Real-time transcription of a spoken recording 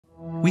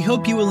We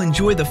hope you will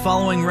enjoy the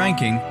following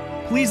ranking.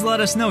 Please let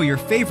us know your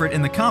favorite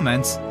in the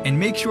comments, and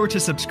make sure to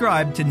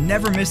subscribe to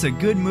never miss a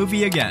good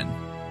movie again.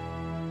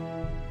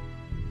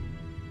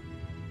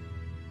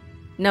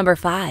 Number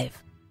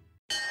 5.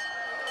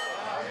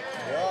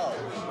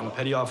 I'm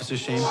Petty Officer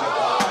Shane.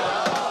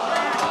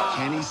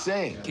 Can he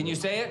say it? Can you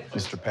say it?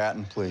 Mr.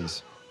 Patton,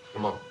 please.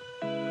 Come on.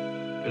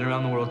 Been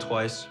around the world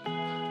twice.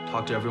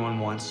 Talked to everyone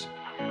once.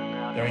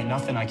 There ain't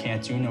nothing I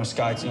can't do. No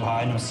sky too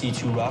high, no sea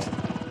too rough.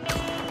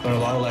 Learned a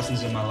lot of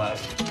lessons in my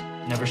life.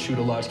 Never shoot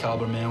a large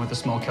caliber man with a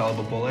small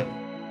caliber bullet.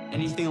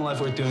 Anything in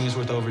life worth doing is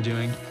worth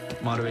overdoing.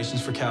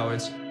 Moderation's for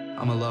cowards.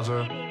 I'm a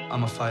lover.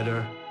 I'm a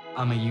fighter.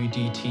 I'm a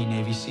UDT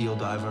Navy SEAL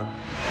diver.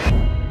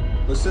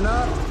 Listen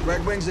up.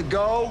 Red Wings a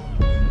go.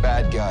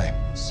 Bad guy.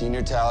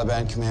 Senior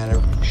Taliban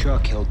commander. Shaw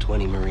killed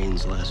 20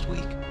 Marines last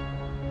week.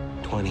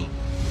 20.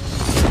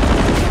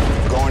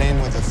 Going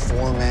in with a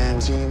 4-man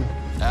team.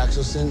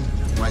 Axelson,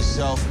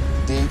 myself,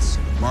 Dietz,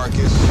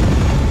 Marcus.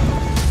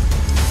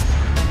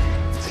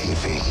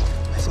 TV.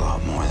 That's a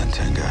lot more than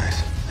 10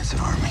 guys. That's an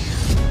army.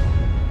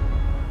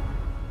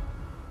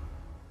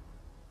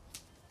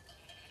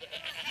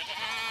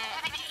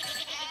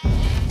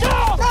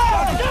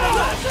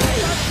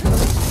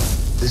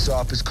 This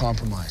op is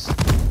compromised.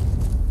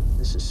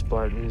 This is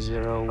Spartan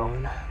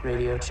 01.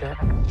 Radio check.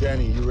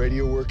 Danny, you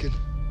radio working?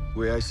 The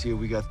way I see it,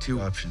 we got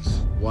 2 options.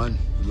 1,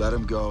 we let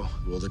him go,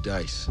 roll the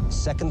dice.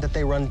 Second that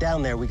they run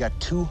down there, we got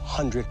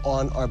 200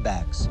 on our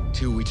backs.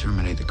 2, we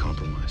terminate the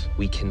compromise.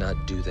 We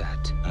cannot do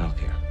that. I don't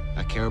care.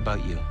 I care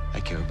about you. I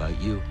care about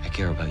you. I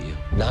care about you.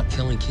 Not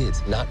killing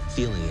kids, not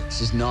feeling it.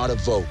 This is not a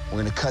vote. We're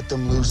gonna cut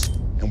them loose,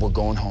 and we're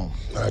going home.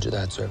 Roger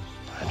that, sir.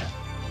 Roger.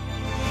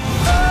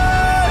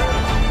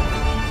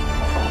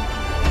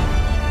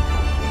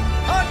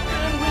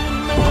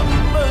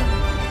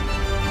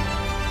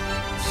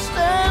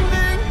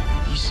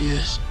 You see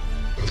this?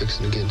 We're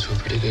fixing to get into a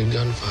pretty good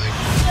gunfight.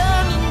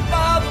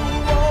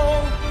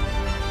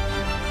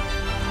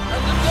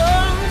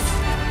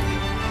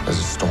 There's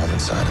a storm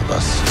inside of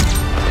us.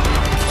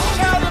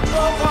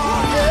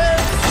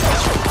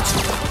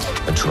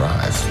 A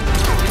drive.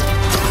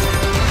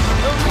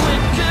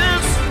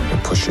 You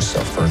push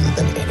yourself further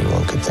than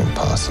anyone could think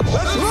possible. You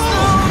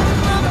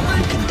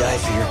can die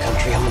for your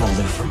country, I'm gonna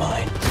live for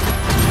mine.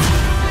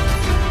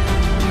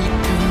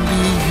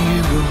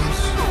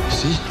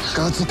 See?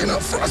 God's looking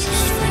out for us.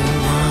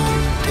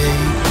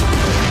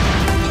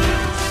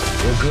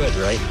 We're good,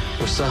 right?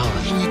 We're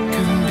solid.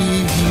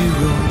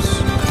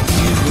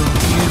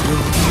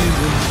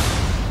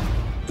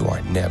 You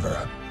are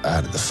never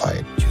out of the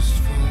fight.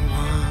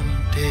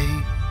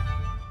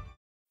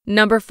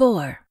 Number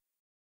 4.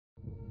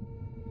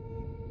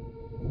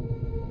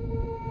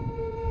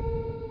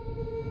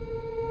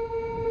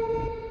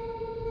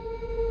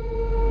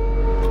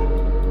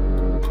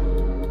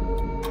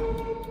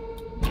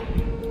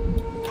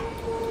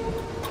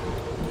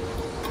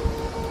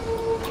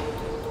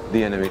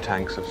 The enemy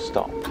tanks have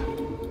stopped.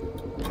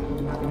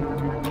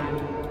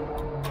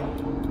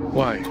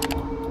 Why?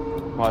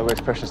 Why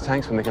waste precious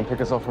tanks when they can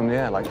pick us off from the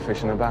air like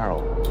fish in a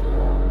barrel?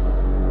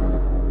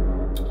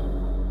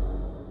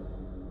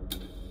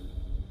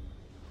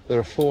 There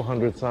are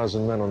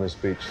 400,000 men on this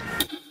beach.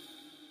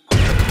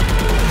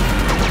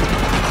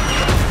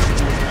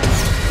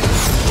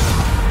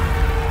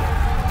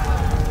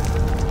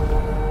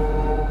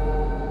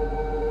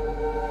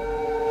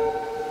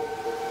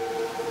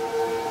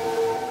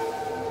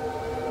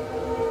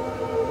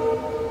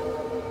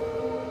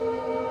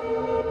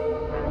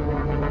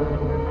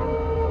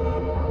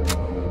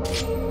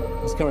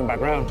 He's coming back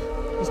round.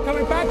 He's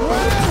coming back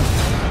round!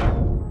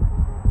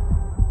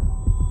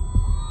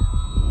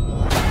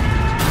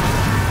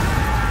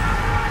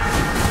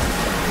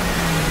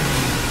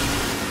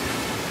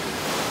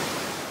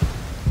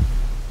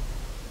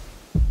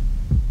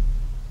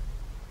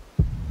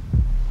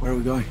 Where are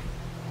we going?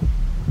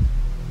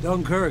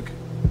 Dunkirk.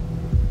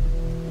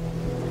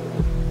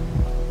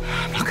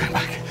 I'm not going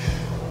back.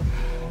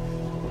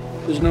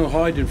 There's no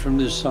hiding from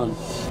this, son.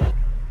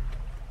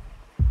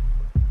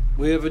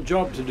 We have a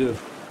job to do.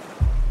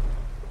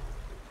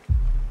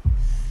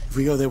 If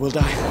we go there, we'll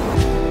die.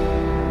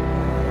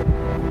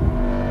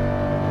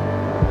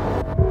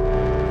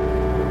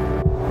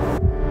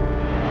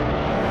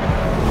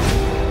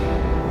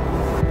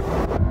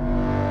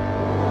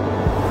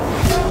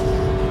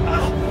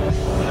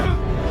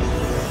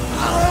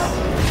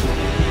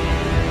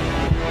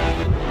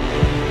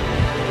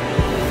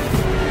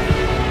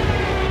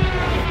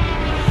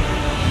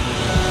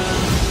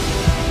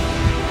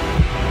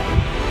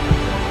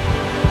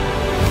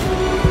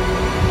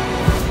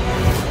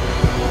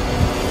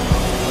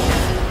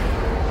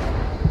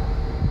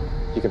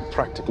 You can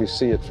practically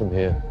see it from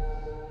here.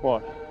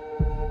 What?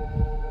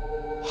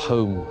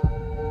 Home.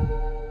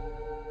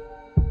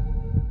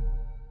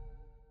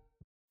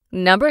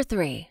 Number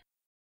 3.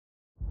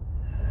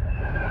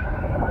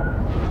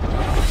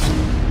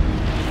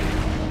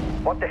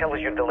 What the hell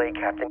is your delay,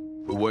 Captain?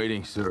 We're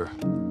waiting, sir.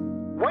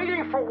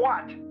 Waiting for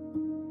what?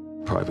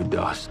 Private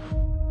Doss.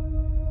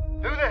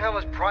 Who the hell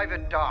is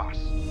Private Doss?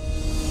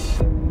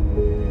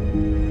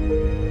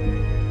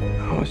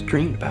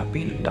 dreamed about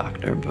being a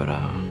doctor, but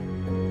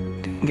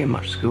didn't get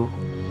much school.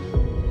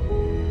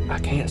 I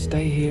can't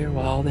stay here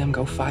while all them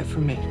go fight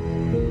for me.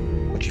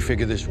 But you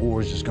figure this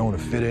war is just going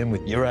to fit in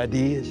with your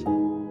ideas?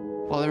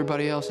 While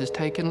everybody else is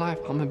taking life,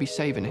 I'm gonna be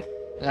saving it.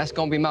 And that's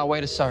gonna be my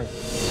way to serve.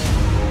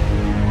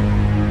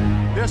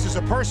 This is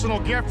a personal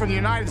gift from the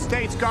United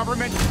States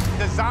government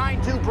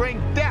designed to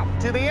bring death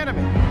to the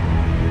enemy.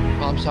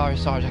 Well, I'm sorry,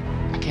 Sergeant.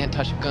 I can't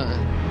touch a gun.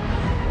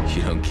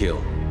 You don't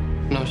kill.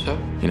 No, sir.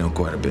 You know,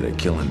 quite a bit of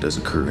killing does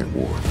occur in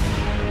war.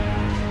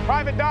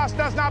 Private Doss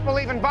does not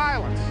believe in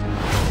violence.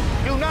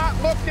 Do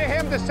not look to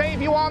him to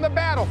save you on the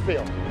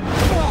battlefield.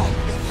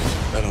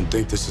 I don't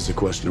think this is a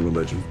question of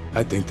religion.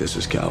 I think this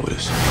is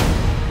cowardice.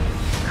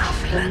 I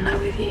fell in love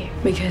with you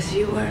because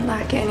you weren't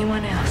like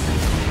anyone else.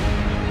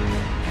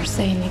 You're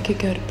saying you could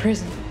go to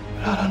prison.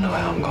 But I don't know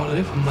how I'm gonna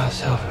live with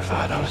myself if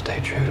I don't stay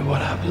true to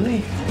what I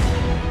believe.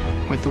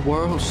 With the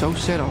world so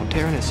set on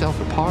tearing itself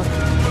apart,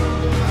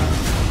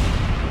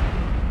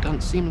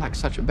 doesn't seem like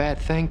such a bad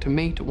thing to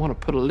me to want to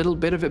put a little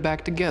bit of it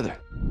back together.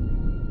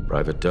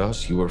 Private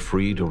Doss, you are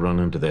free to run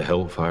into the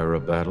hellfire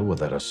of battle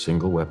without a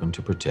single weapon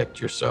to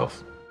protect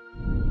yourself.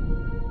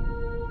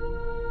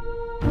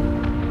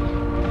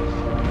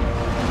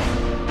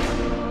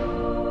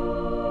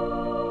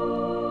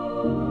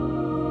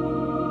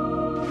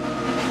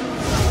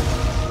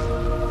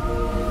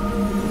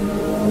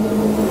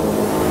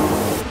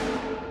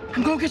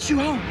 I'm gonna get you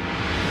home.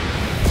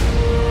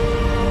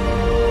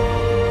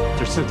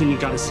 There's something you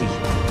gotta see.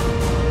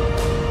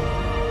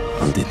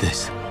 Who did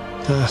this?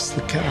 That's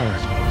the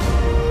card.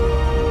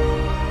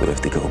 We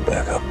have to go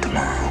back up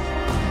tomorrow.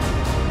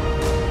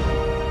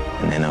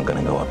 And they're not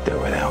gonna go up there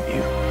without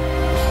you.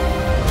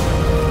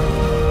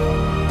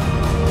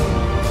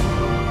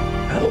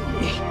 Help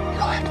me. You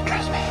don't have to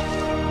trust me.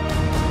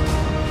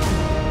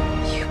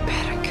 You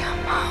better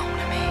come home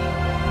to me.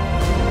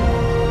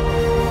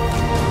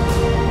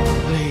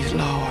 Please,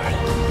 Lord,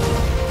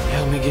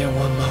 help me get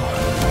one more.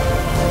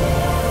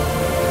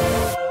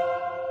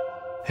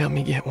 Help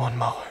me get one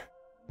more.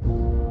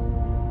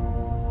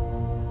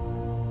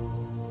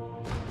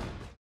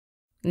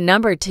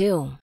 Number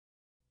 2.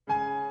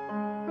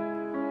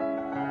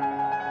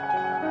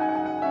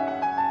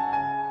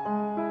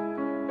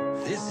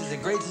 This is the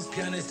greatest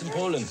pianist in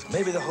Poland,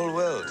 maybe the whole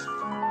world.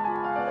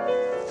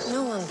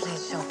 No one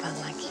plays Chopin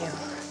like you.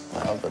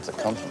 Well, that's a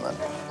compliment.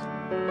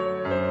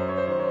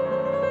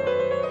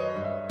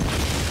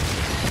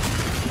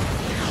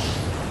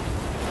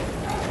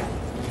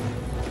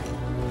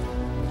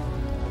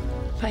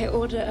 By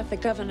order of the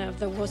governor of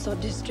the Warsaw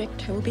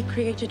district, there will be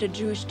created a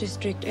Jewish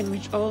district in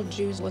which all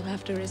Jews will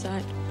have to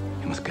reside.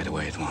 You must get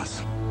away at once.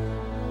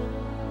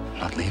 I'm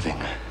not leaving.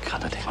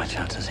 Can't I take my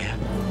chances here?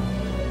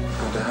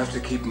 But I have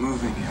to keep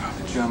moving here.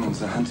 The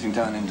Germans are hunting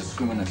down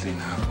indiscriminately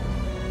now.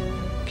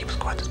 Keep as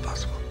quiet as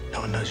possible.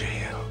 No one knows you're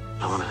here.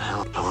 I want to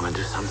help. I want to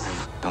do something.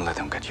 Don't let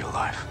them get you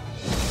alive.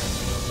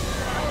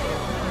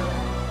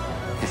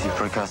 If you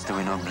prick us, do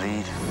we not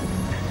bleed?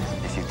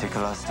 If you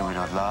tickle us, do we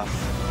not laugh?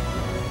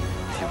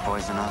 If you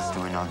poison us,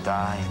 do we not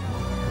die?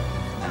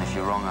 And if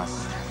you wrong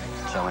us,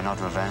 shall we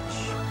not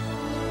revenge?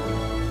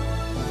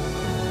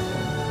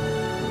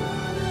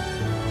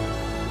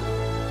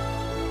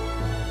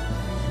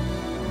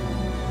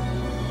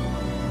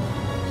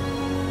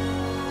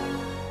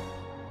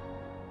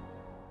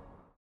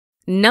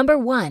 Number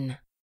 1.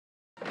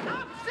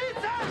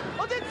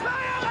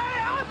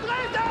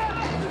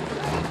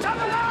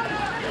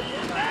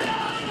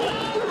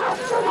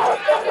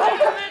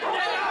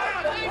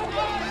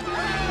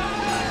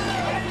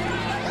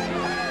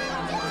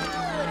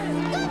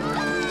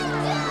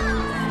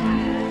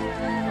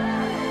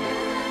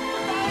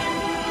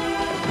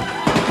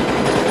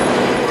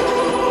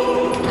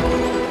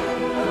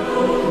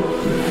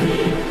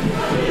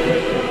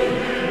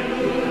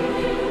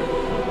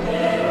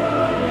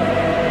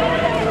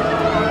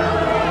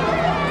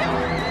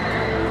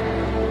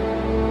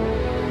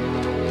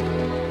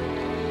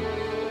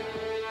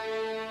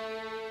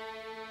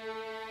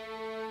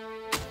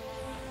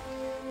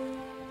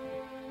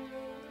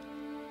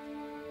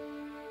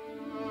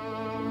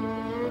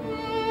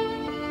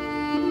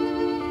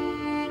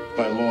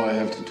 By law, I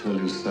have to tell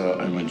you, sir,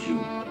 I'm a Jew.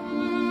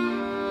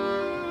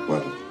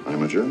 Well,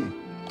 I'm a German.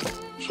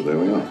 So there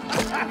we are.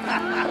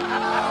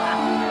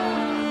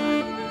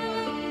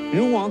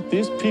 You want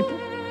these people?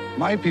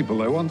 My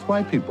people. I want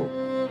my people.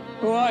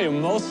 Who are you,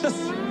 Moses?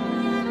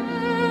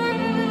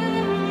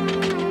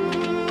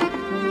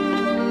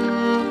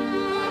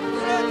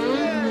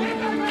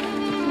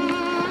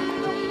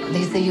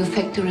 They say your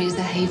factory is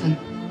a haven.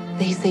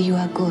 They say you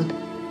are good.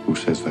 Who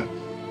says that?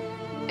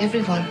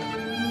 Everyone.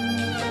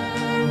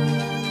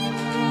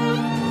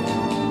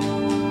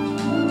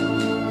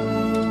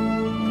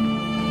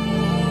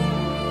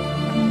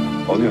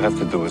 All you have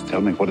to do is tell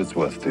me what it's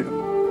worth to you.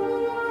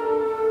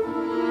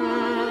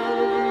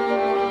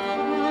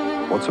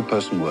 What's a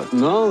person worth?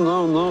 No.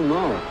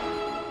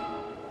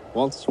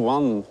 What's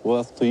one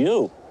worth to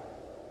you?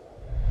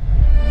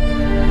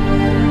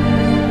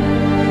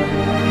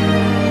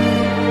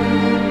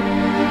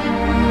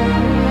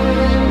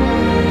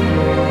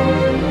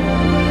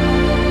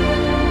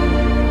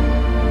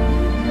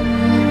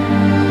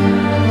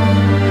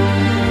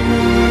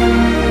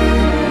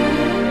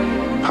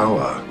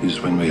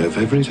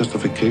 any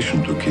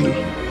justification to kill.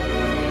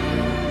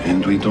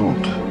 And we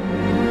don't.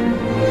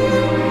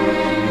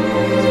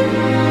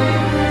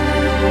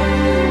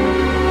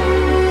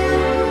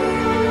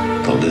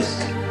 The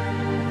list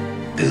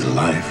is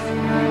life.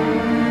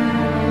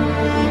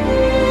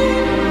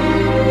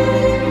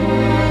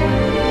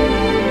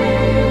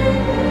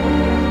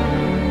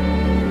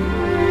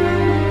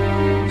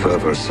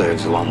 Whoever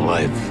saves one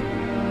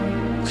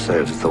life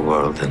saves the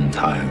world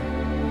entire.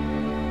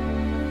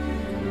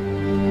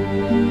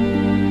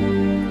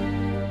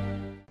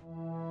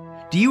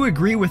 Do you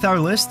agree with our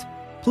list?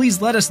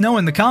 Please let us know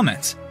in the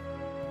comments.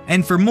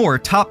 And for more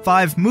top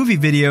 5 movie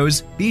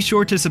videos, be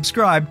sure to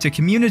subscribe to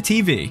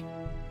communiTV.